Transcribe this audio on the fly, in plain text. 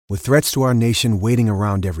With threats to our nation waiting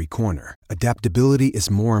around every corner, adaptability is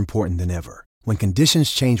more important than ever. When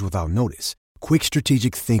conditions change without notice, quick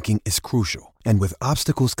strategic thinking is crucial. And with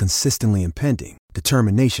obstacles consistently impending,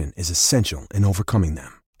 determination is essential in overcoming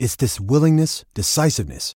them. It's this willingness,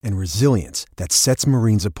 decisiveness, and resilience that sets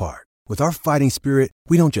Marines apart. With our fighting spirit,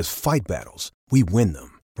 we don't just fight battles, we win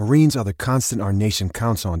them. Marines are the constant our nation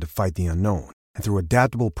counts on to fight the unknown. And through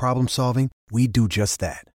adaptable problem solving, we do just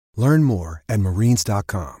that. Learn more at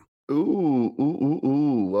marines.com.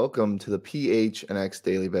 Ooh. Welcome to the PHNX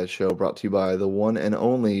Daily Bet Show, brought to you by the one and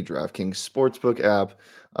only DraftKings Sportsbook app.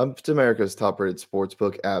 It's America's top-rated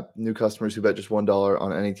sportsbook app. New customers who bet just $1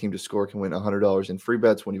 on any team to score can win $100 in free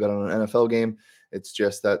bets when you bet on an NFL game. It's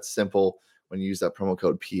just that simple when you use that promo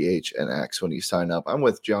code PHNX when you sign up. I'm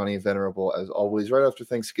with Johnny Venerable, as always, right after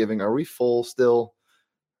Thanksgiving. Are we full still?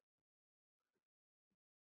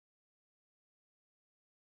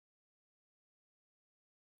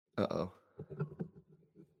 Uh-oh.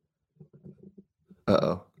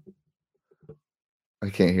 I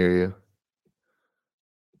can't hear you.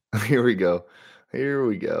 Here we go.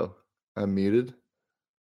 I'm muted.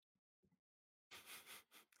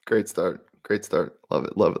 Great start. Love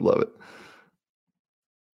it.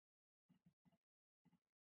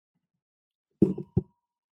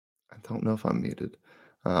 I don't know if I'm muted.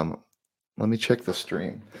 Let me check the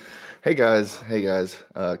stream. Hey guys.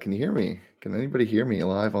 Can you hear me? Can anybody hear me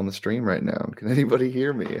live on the stream right now? Can anybody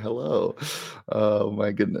hear me? Hello. Oh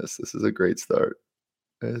my goodness. This is a great start.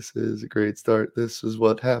 This is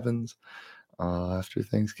what happens after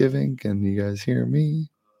Thanksgiving. Can you guys hear me?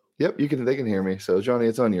 Yep, they can hear me. So Johnny,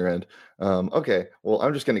 it's on your end. Okay. Well,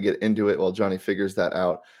 I'm just going to get into it while Johnny figures that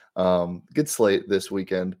out. Good slate this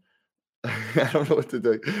weekend. I don't know what to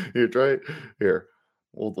do. Here, try it. Here.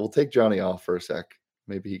 We'll take Johnny off for a sec.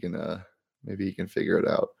 Maybe he can figure it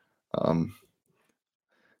out.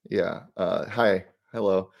 Yeah. Hi.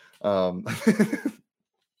 Hello.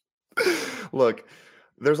 Look,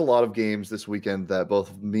 there's a lot of games this weekend that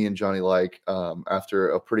both me and Johnny like after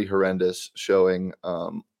a pretty horrendous showing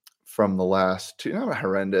from the last two. Not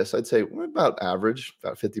horrendous. I'd say we're about average,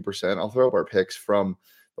 about 50%. I'll throw up our picks from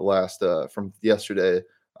the last from yesterday.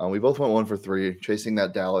 We both went 1 for 3, chasing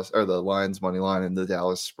that Dallas or the Lions money line and the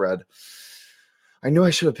Dallas spread. I knew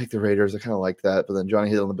I should have picked the Raiders. I kind of liked that, but then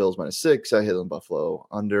Johnny hit on the Bills -6. I hit on Buffalo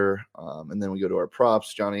under, and then we go to our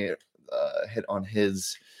props. Johnny hit on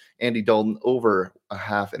his Andy Dalton over a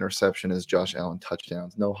half interception as Josh Allen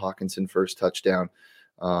touchdowns. No Hawkinson first touchdown.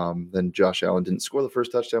 Then Josh Allen didn't score the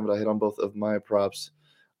first touchdown, but I hit on both of my props.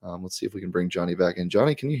 Let's see if we can bring Johnny back in.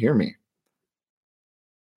 Johnny, can you hear me?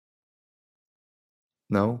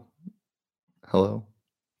 No? Hello?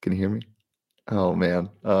 Can you hear me? Oh,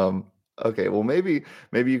 man. Okay, well, maybe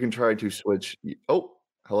you can try to switch. Oh,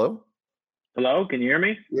 hello? Hello, can you hear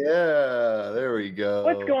me? Yeah, there we go.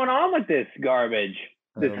 What's going on with this garbage?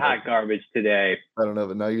 This hot garbage today? I don't know,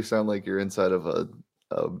 but now you sound like you're inside of a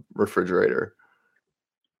refrigerator.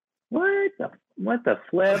 What the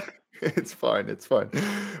flip? It's fine.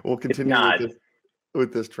 We'll continue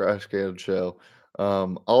with this trash can show.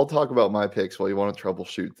 I'll talk about my picks while you want to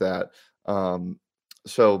troubleshoot that.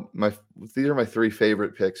 So these are my 3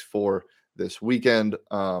 favorite picks for this weekend.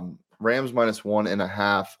 Rams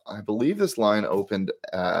 -1.5. I believe this line opened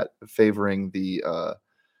at favoring the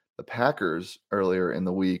Packers earlier in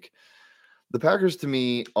the week. The Packers to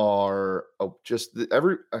me are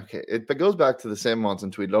it goes back to the Sam Monson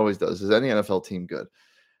tweet. It always does. Is any NFL team good?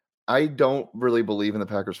 I don't really believe in the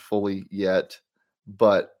Packers fully yet,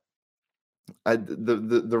 but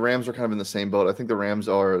the Rams are kind of in the same boat. I think the Rams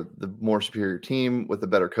are the more superior team with a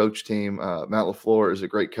better coach team. Matt LaFleur is a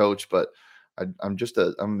great coach, but I'm a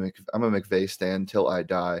McVay stan till I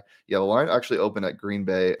die. Yeah, the line actually opened at Green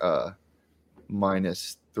Bay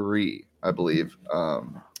 -3, I believe.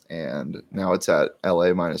 And now it's at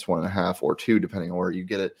LA -1.5 or 2, depending on where you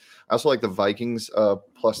get it. I also like the Vikings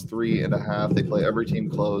 +3.5. They play every team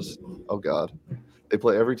close. Oh God, they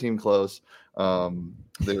play every team close.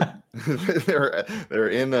 They're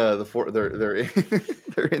in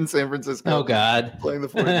they're in San Francisco. Oh God, playing the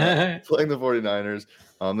 49ers.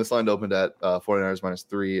 This line opened at 49ers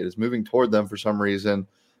 -3. It is moving toward them for some reason.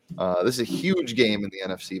 This is a huge game in the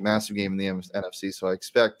NFC, massive game in the NFC. So I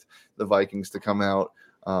expect the Vikings to come out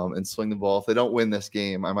and swing the ball. If they don't win this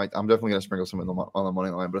game, I'm definitely going to sprinkle some on the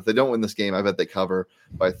money line. But if they don't win this game, I bet they cover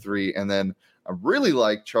by 3. And then I really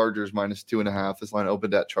like Chargers -2.5. This line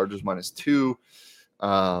opened at Chargers -2.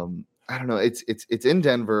 I don't know. It's in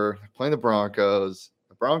Denver, playing the Broncos.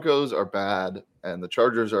 The Broncos are bad, and the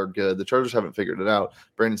Chargers are good. The Chargers haven't figured it out.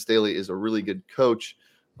 Brandon Staley is a really good coach.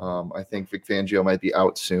 I think Vic Fangio might be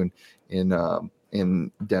out soon in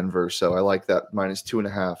in Denver. So I like that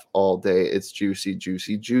 -2.5 all day. It's juicy,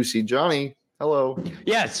 juicy, juicy. Johnny, hello.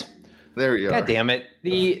 Yes. There you are. God damn it.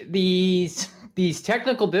 These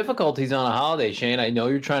technical difficulties on a holiday, Shane. I know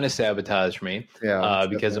you're trying to sabotage me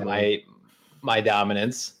because of my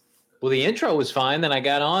dominance. Well, the intro was fine. Then I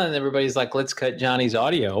got on and everybody's like, let's cut Johnny's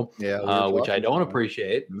audio, which I don't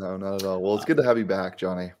appreciate. No, not at all. Well, it's good to have you back,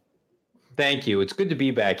 Johnny. Thank you. It's good to be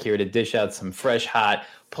back here to dish out some fresh, hot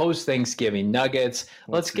post-Thanksgiving nuggets.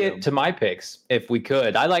 Let's get to my picks, if we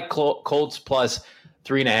could. I like Colts plus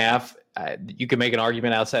 3.5. You can make an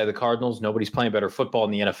argument outside of the Cardinals. Nobody's playing better football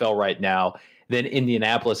in the NFL right now than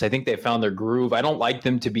Indianapolis. I think they found their groove. I don't like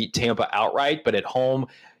them to beat Tampa outright, but at home,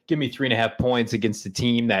 give me 3.5 points against a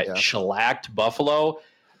team that shellacked Buffalo.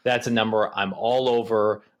 That's a number I'm all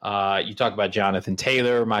over. You talk about Jonathan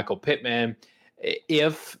Taylor, Michael Pittman.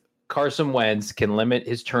 If Carson Wentz can limit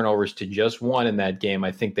his turnovers to just one in that game,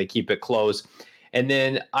 I think they keep it close. And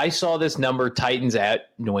then I saw this number, Titans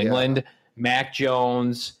at New England. Yeah. Mac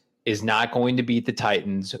Jones is not going to beat the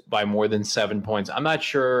Titans by more than 7 points. I'm not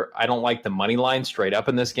sure. I don't like the money line straight up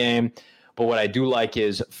in this game. But what I do like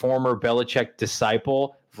is former Belichick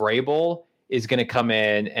disciple Vrabel is going to come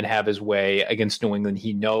in and have his way against New England.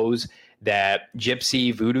 He knows that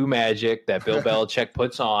gypsy voodoo magic that Bill Belichick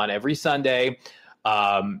puts on every Sunday.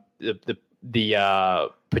 The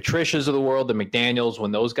Patricias of the world, the McDaniels,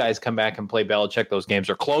 when those guys come back and play Belichick, those games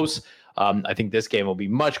are close. I think this game will be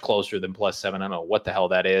much closer than +7. I don't know what the hell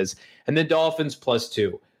that is. And then Dolphins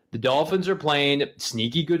 +2. The Dolphins are playing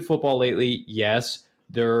sneaky good football lately. Yes,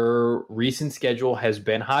 their recent schedule has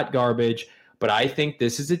been hot garbage, but I think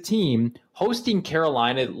this is a team hosting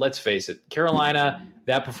Carolina. Let's face it, Carolina,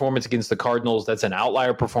 that performance against the Cardinals, that's an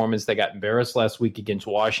outlier performance. They got embarrassed last week against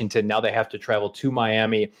Washington. Now they have to travel to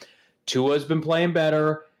Miami. Tua's been playing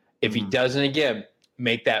better. If he doesn't, again,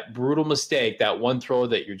 make that brutal mistake, that one throw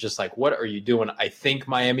that you're just like, what are you doing? I think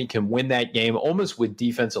Miami can win that game almost with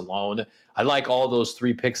defense alone. I like all those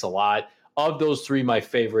three picks a lot. Of those three, my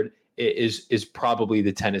favorite is probably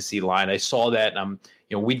the Tennessee line. I saw that, and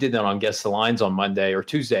we did that on Guess the Lines on Monday or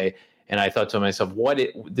Tuesday, and I thought to myself,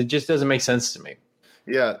 it just doesn't make sense to me.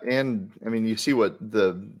 Yeah, and I mean, you see what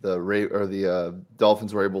the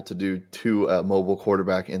Dolphins were able to do to a mobile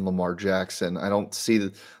quarterback in Lamar Jackson. I don't see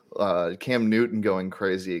Cam Newton going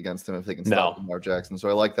crazy against him if they can stop Lamar Jackson. So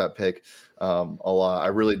I like that pick a lot. I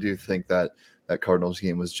really do think that Cardinals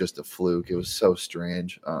game was just a fluke. It was so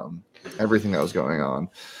strange, everything that was going on.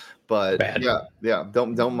 But bad. yeah,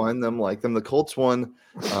 don't mind them, like them. The Colts one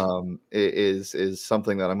is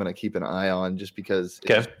something that I'm going to keep an eye on, just because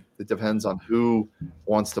it depends on who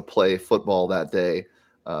wants to play football that day.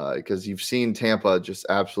 Because you've seen Tampa just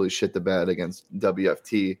absolutely shit the bed against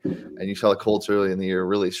WFT, and you saw the Colts early in the year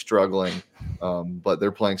really struggling. But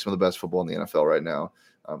they're playing some of the best football in the NFL right now.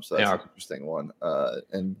 So that's an interesting one.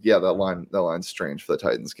 And yeah, that line's strange for the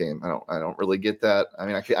Titans game. I don't really get that. I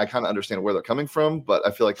mean, I kind of understand where they're coming from, but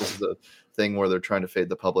I feel like this is a thing where they're trying to fade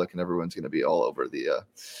the public, and everyone's going to be all over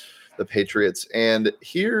the Patriots. And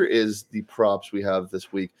here is the props we have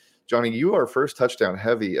this week. Johnny, you are first touchdown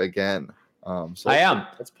heavy again. So I am.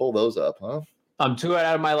 Let's pull those up, huh? I'm 2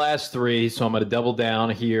 out of my last 3, so I'm going to double down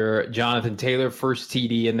here. Jonathan Taylor, first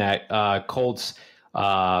TD in that Colts.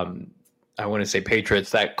 I want to say Patriots,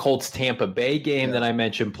 that Colts Tampa Bay game that I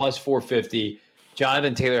mentioned, plus 450.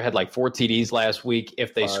 Jonathan Taylor had like 4 TDs last week.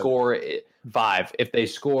 If they score 5, if they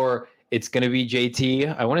score, it's going to be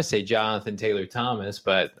JT. I want to say Jonathan Taylor Thomas,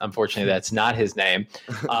 but unfortunately that's not his name.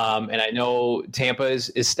 And I know Tampa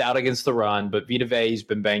is stout against the run, but Vita Vea's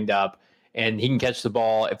been banged up, and he can catch the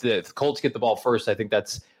ball. If the Colts get the ball first, I think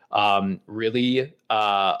that's really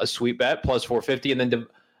a sweet bet, plus 450. And then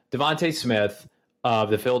Devontae Smith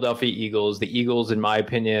of the Philadelphia Eagles. The Eagles, in my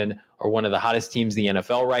opinion, are one of the hottest teams in the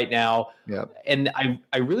NFL right now. Yep. And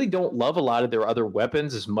I really don't love a lot of their other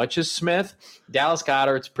weapons as much as Smith. Dallas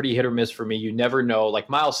Goedert's pretty hit or miss for me. You never know.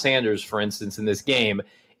 Like Miles Sanders, for instance, in this game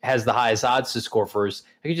has the highest odds to score first.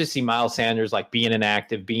 I could just see Miles Sanders like being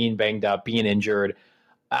inactive, being banged up, being injured.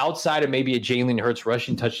 Outside of maybe a Jalen Hurts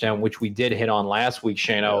rushing touchdown, which we did hit on last week,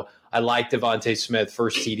 Shano, I like Devontae Smith,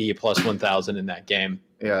 first CD, plus 1,000 in that game.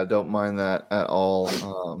 Yeah, I don't mind that at all.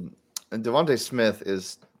 And Devontae Smith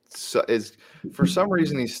is for some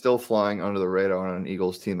reason he's still flying under the radar on an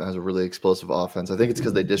Eagles team that has a really explosive offense. I think it's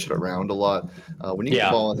because they dish it around a lot. When you get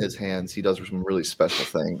the ball in his hands, he does some really special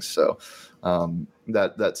things. So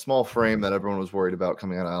that small frame that everyone was worried about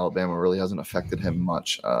coming out of Alabama really hasn't affected him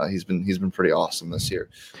much. He's been pretty awesome this year.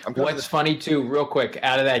 What's funny too, real quick,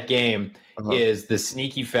 out of that game is the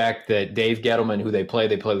sneaky fact that Dave Gettleman, who they play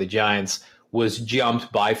the Giants, was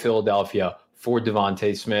jumped by Philadelphia for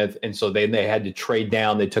Devontae Smith. And so they had to trade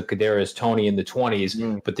down. They took Kadarius Toney in the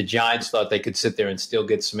 20s, but the Giants thought they could sit there and still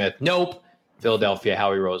get Smith. Nope. Philadelphia,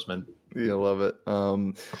 Howie Roseman. Yeah, love it.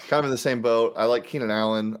 Kind of in the same boat. I like Keenan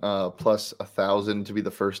Allen plus 1,000 to be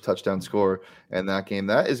the first touchdown scorer in that game.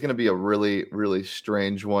 That is going to be a really, really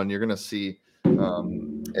strange one. You're going to see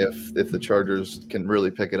if the Chargers can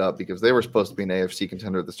really pick it up, because they were supposed to be an AFC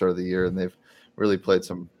contender at the start of the year, and they've really played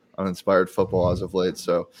some uninspired football as of late.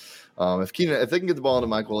 So if they can get the ball into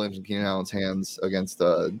Mike Williams and Keenan Allen's hands against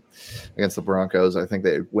the Broncos, I think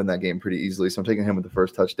they win that game pretty easily. So I'm taking him with the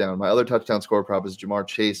first touchdown. My other touchdown score prop is Jamar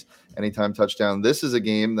Chase, anytime touchdown. This is a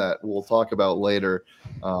game that we'll talk about later.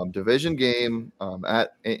 Division game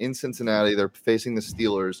in Cincinnati. They're facing the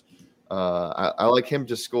Steelers. I like him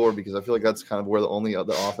to score because I feel like that's kind of where the only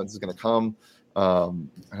other offense is going to come.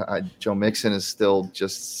 Joe Mixon is still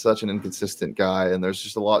just such an inconsistent guy, and there's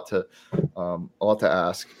just a lot to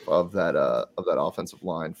ask of that offensive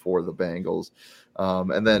line for the Bengals.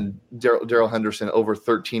 And then Darrell Henderson over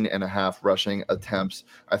 13.5 rushing attempts.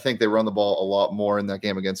 I think they run the ball a lot more in that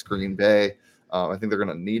game against Green Bay. I think they're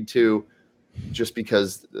going to need to, just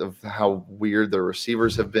because of how weird their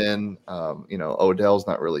receivers have been. Odell's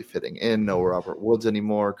not really fitting in. No Robert Woods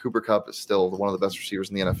anymore. Cooper Kupp is still one of the best receivers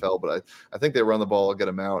in the NFL, but I think they run the ball, get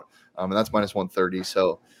him out, and that's minus 130.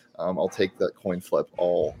 So I'll take that coin flip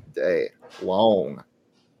all day long.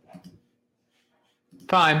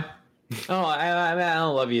 Fine. Oh, I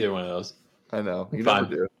don't love either one of those. I know. You never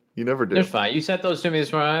do. You never do. They're fine. You sent those to me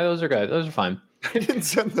this morning. Those are good. Those are fine. I didn't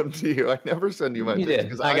send them to you. I never send you my picks. You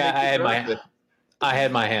did. I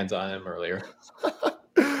had my hands on them earlier.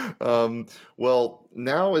 Well,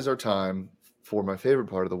 now is our time for my favorite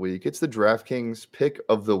part of the week. It's the DraftKings pick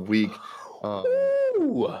of the week.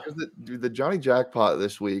 The Johnny Jackpot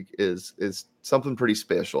this week is something pretty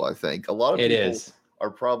special, I think. A lot of people are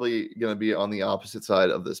probably going to be on the opposite side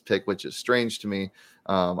of this pick, which is strange to me.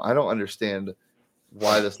 I don't understand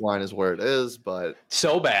why this line is where it is, but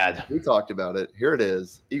so bad. We talked about it. Here it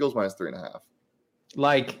is. Eagles minus 3.5.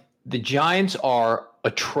 Like, the Giants are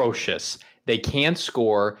atrocious. They can't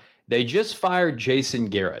score. They just fired Jason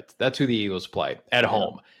Garrett. That's who the Eagles play at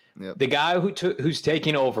home. Yep. The guy who's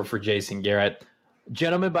taking over for Jason Garrett,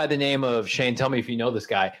 gentleman by the name of, Shane, tell me if you know this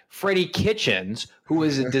guy, Freddie Kitchens, who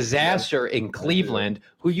is a disaster in Cleveland,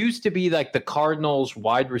 who used to be like the Cardinals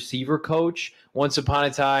wide receiver coach once upon a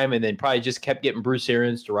time, and then probably just kept getting Bruce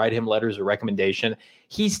Arians to write him letters of recommendation.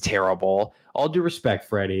 He's terrible. All due respect,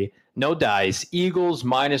 Freddie. No dice. Eagles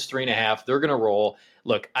minus 3.5. They're going to roll.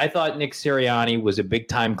 Look, I thought Nick Sirianni was a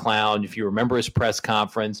big-time clown. If you remember his press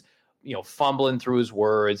conference, fumbling through his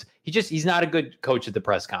words. He's not a good coach at the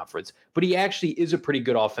press conference, but he actually is a pretty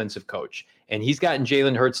good offensive coach. And he's gotten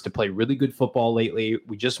Jalen Hurts to play really good football lately.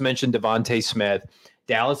 We just mentioned Devontae Smith.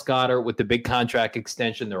 Dallas Goedert with the big contract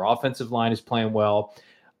extension. Their offensive line is playing well.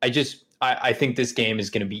 I think this game is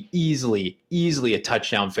going to be easily a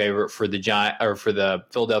touchdown favorite for the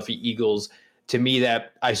Philadelphia Eagles. To me,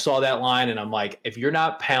 that I saw that line and I'm like, if you're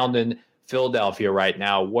not pounding Philadelphia right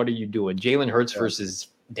now, what are you doing? Jalen Hurts versus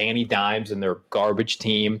Danny Dimes and their garbage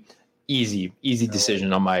team. Easy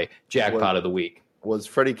decision on my jackpot of the week. Was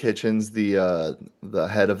Freddie Kitchens the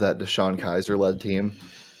head of that Deshaun Kaiser led team?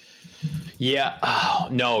 Yeah. Oh,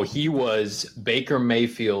 no, he was Baker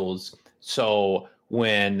Mayfield's. So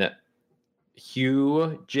when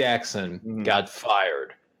Hugh Jackson got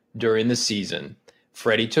fired during the season,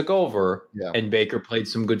 Freddie took over and Baker played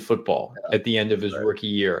some good football at the end of his rookie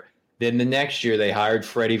year. Then the next year, they hired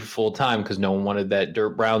Freddie full time because no one wanted that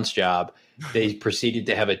Dirt Brown's job. They proceeded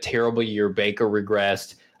to have a terrible year. Baker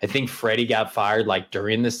regressed. I think Freddie got fired like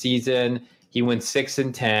during the season. He went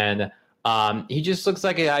 6-10. He just looks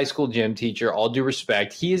like a high school gym teacher. All due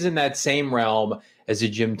respect, he is in that same realm as a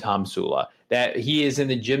Jim Tomsula. That he is in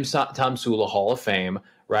the Jim Tomsula Hall of Fame,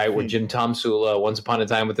 right? Where Jim Tomsula, once upon a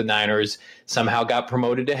time with the Niners, somehow got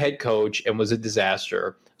promoted to head coach and was a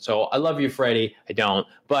disaster. So I love you, Freddie. I don't,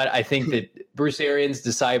 but I think that Bruce Arians'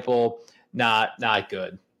 disciple, not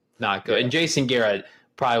good. And Jason Garrett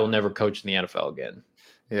probably will never coach in the NFL again.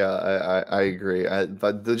 Yeah, I agree.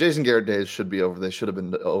 But the Jason Garrett days should be over. They should have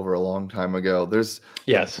been over a long time ago. Do you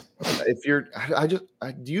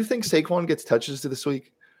think Saquon gets touches this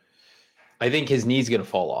week? I think his knee's going to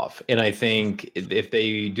fall off. And I think if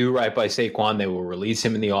they do right by Saquon, they will release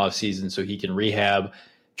him in the offseason so he can rehab,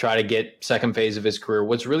 try to get second phase of his career.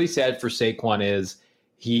 What's really sad for Saquon is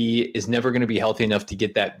he is never going to be healthy enough to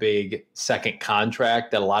get that big second contract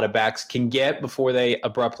that a lot of backs can get before they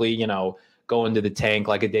abruptly, go into the tank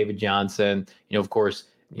like a David Johnson. Of course,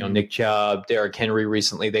 Nick Chubb, Derrick Henry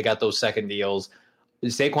recently, they got those second deals.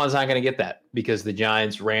 Saquon's not going to get that because the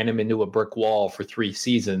Giants ran him into a brick wall for 3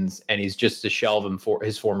 seasons, and he's just a shell of him for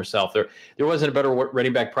his former self. There wasn't a better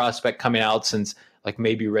running back prospect coming out since like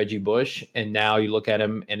maybe Reggie Bush, and now you look at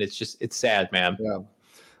him, and it's sad, man. Yeah.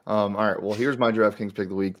 All right. Well, here's my DraftKings pick of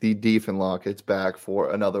the week. The Deefin Lock. It's back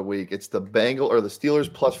for another week. It's the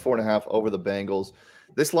Steelers plus 4.5 over the Bengals.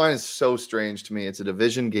 This line is so strange to me. It's a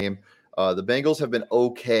division game. The Bengals have been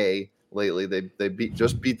okay lately. They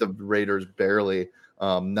just beat the Raiders barely.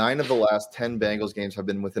 9 of the last 10 Bengals games have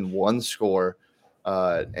been within 1 score.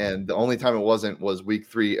 And the only time it wasn't was week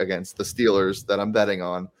 3 against the Steelers that I'm betting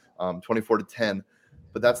on, 24-10.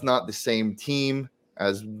 But that's not the same team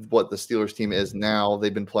as what the Steelers team is now.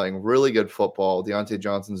 They've been playing really good football. Deontay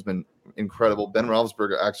Johnson's been incredible. Ben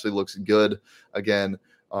Roethlisberger actually looks good again.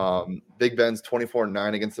 Big Ben's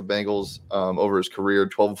 24-9 against the Bengals over his career,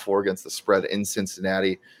 12-4 against the spread in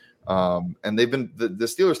Cincinnati. And they've been the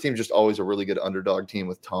Steelers team just always a really good underdog team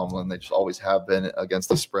with Tomlin. They just always have been against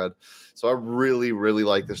the spread. So I really, really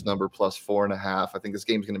like this number plus 4.5. I think this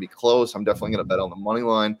game's going to be close. I'm definitely going to bet on the money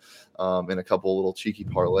line in a couple little cheeky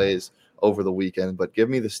parlays over the weekend. But give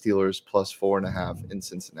me the Steelers plus 4.5 in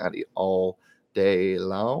Cincinnati all day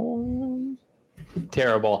long.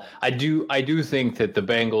 Terrible. I do think that the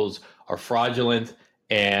Bengals are fraudulent,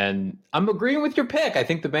 and I'm agreeing with your pick. I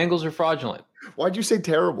think the Bengals are fraudulent. Why'd you say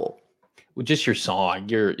terrible? Well, just your song,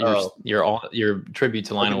 your tribute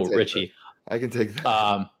to Lionel Richie. I can take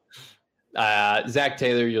that. Zach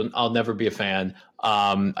Taylor, I'll never be a fan.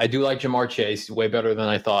 I do like Jamar Chase, way better than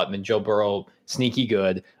I thought, and then Joe Burrow, sneaky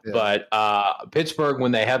good. Yeah. But Pittsburgh,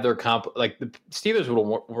 when they have their like the Steelers would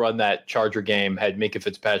have run that Charger game had Minka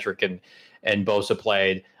Fitzpatrick and Bosa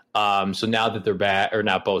played. So now that they're back, or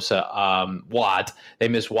not Bosa, Watt, they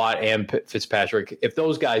miss Watt and Fitzpatrick. If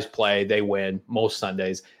those guys play, they win most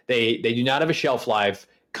Sundays. They do not have a shelf life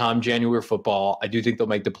come January football. I do think they'll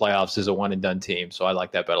make the playoffs as a one and done team. So I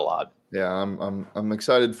like that bet a lot. Yeah, I'm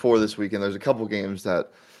excited for this weekend. There's a couple games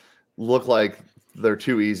that look like they're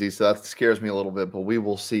too easy, so that scares me a little bit, but we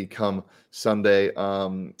will see come Sunday.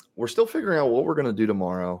 We're still figuring out what we're going to do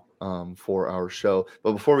tomorrow for our show.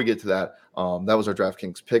 But before we get to that, that was our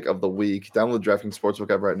DraftKings pick of the week. Download the DraftKings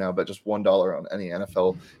Sportsbook app right now. Bet just $1 on any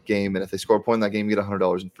NFL game, and if they score a point in that game, you get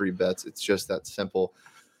 $100 in free bets. It's just that simple.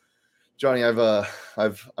 Johnny,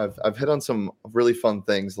 I've hit on some really fun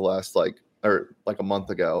things the last like a month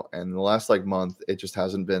ago, and the last month it just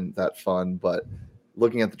hasn't been that fun. But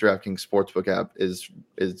looking at the DraftKings Sportsbook app is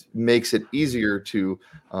makes it easier to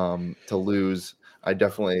lose. I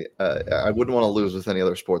definitely I wouldn't want to lose with any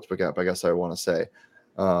other sportsbook app, I guess I want to say.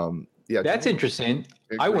 Yeah, that's interesting.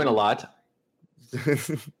 I win a lot.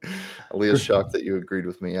 Aaliyah's shocked that you agreed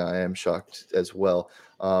with me. I am shocked as well.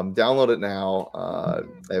 Download it now.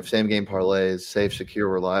 They have same game parlays, safe, secure,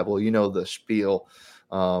 reliable. You know the spiel.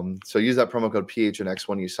 So use that promo code PHNX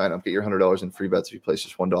when you sign up. Get your $100 in free bets if you place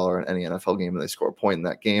just $1 on any NFL game and they score a point in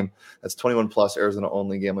that game. That's 21 plus, Arizona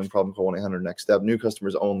only. Gambling problem, call 1-800-NEXT-STEP. New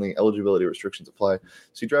customers only. Eligibility restrictions apply.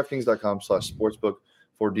 See DraftKings.com/sportsbook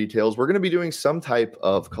for details. We're going to be doing some type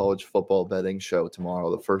of college football betting show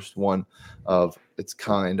tomorrow, the first one of its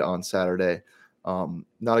kind on Saturday.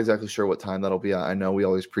 Not exactly sure what time that'll be. I know we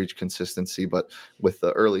always preach consistency, but with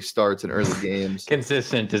the early starts and early games,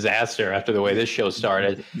 consistent disaster after the way this show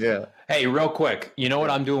started. Yeah. Hey, real quick, you know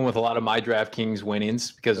what I'm doing with a lot of my DraftKings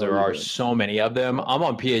winnings because there are so many of them. I'm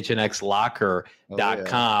on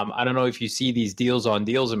phnxlocker.com. I don't know if you see these deals on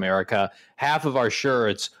Deals America. Half of our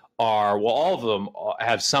shirts are, well, all of them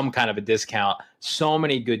have some kind of a discount. So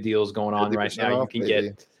many good deals going on right now. You can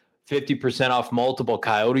get 50% off multiple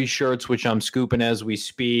Coyote shirts, which I'm scooping as we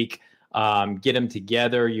speak. Get them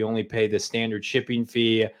together. You only pay the standard shipping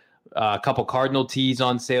fee. A couple Cardinal tees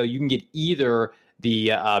on sale. You can get either the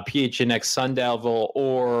PHNX Sun Devil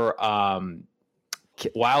or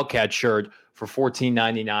Wildcat shirt for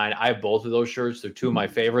 $14.99. I have both of those shirts. They're two of my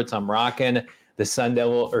favorites. I'm rocking the Sun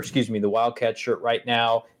Devil, the Wildcat shirt right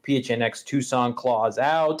now. PHNX Tucson claws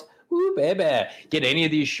out. Ooh, baby. Get any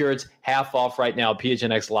of these shirts half off right now at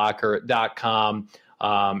phnxlocker.com.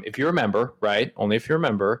 If you're a member, right? Only if you're a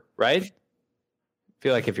member, right? I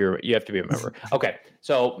feel like you have to be a member. Okay.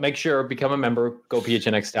 So make sure, become a member, go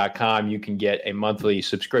phnx.com. You can get a monthly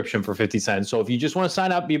subscription for 50 cents. So if you just want to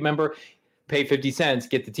sign up, be a member, pay 50 cents,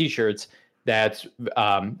 get the t-shirts. That's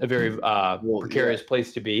a very precarious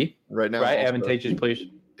place to be. Right now. Right? Advantageous place.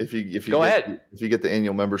 If you go ahead. If you get the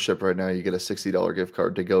annual membership right now, you get a $60 gift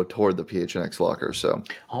card to go toward the PHNX locker. So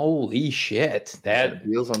holy shit. That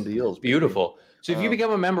deals on deals. Beautiful. So if you become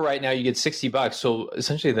a member right now, you get $60. So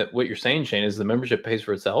essentially what you're saying, Shane, is the membership pays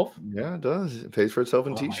for itself? Yeah, it does. It pays for itself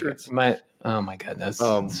in t-shirts. Oh my goodness.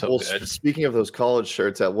 So good. Speaking of those college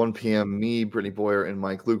shirts, at 1 p.m., me, Brittany Boyer, and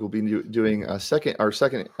Mike Luke will be doing our second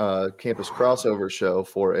campus crossover show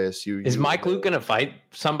for ASU. Is Mike Luke going to fight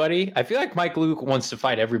somebody? I feel like Mike Luke wants to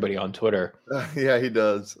fight everybody on Twitter. Yeah, he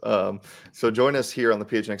does. So join us here on the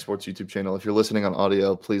PHNX Sports YouTube channel. If you're listening on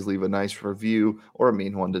audio, please leave a nice review or a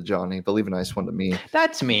mean one to Johnny, but leave a nice one to me.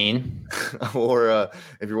 That's mean. Or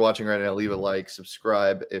if you're watching right now, leave a like,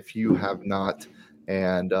 subscribe if you have not.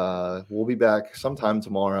 And we'll be back sometime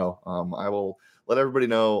tomorrow. I will let everybody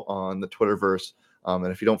know on the Twitterverse. And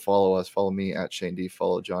if you don't follow us, follow me at Shane D.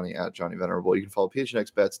 Follow Johnny at Johnny Venerable. You can follow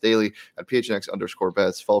PHNX Bets daily at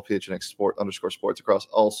PHNX_bets. Follow PHNX Sport_sports across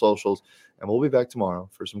all socials. And we'll be back tomorrow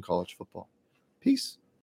for some college football. Peace.